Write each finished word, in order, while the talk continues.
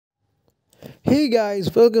Hey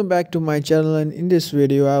guys, welcome back to my channel, and in this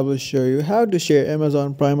video I will show you how to share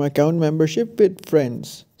Amazon Prime account membership with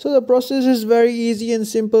friends. So the process is very easy and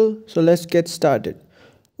simple, so let's get started.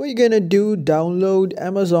 What you're gonna do, download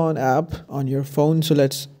Amazon app on your phone. So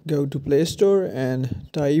let's go to Play Store and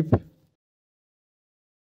type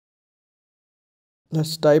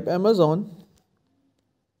Amazon.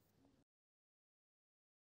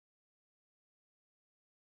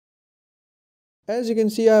 As you can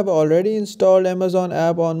see, I have already installed Amazon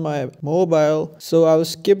app on my mobile, so I will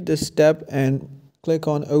skip this step and click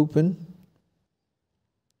on open.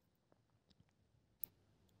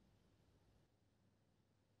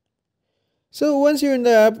 So once you're in the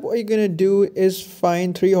app, what you're gonna do is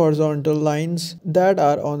find three horizontal lines that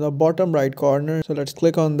are on the bottom right corner. So let's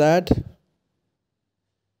click on that.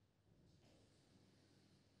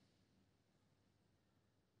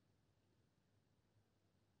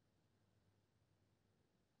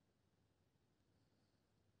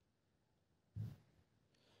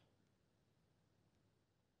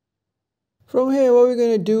 From here, what we're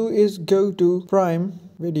gonna do is go to Prime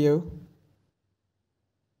Video.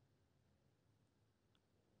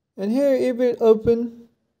 And here it will open.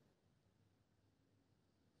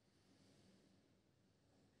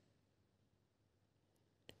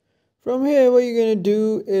 From here, what you're gonna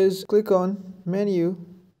do is click on Menu.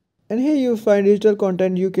 And here you find digital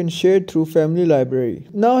content you can share through Family Library.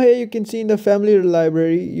 Now here you can see in the Family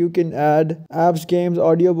Library, you can add apps, games,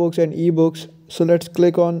 audiobooks and ebooks. So let's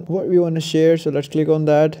click on what we want to share. So let's click on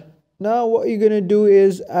that. Now what you're gonna do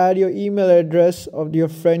is add your email address of your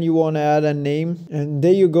friend you want to add and name. And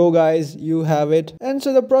there you go guys, you have it. And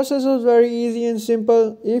so the process was very easy and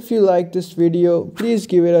simple. If you like this video, please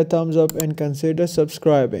give it a thumbs up and consider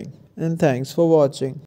subscribing. And thanks for watching.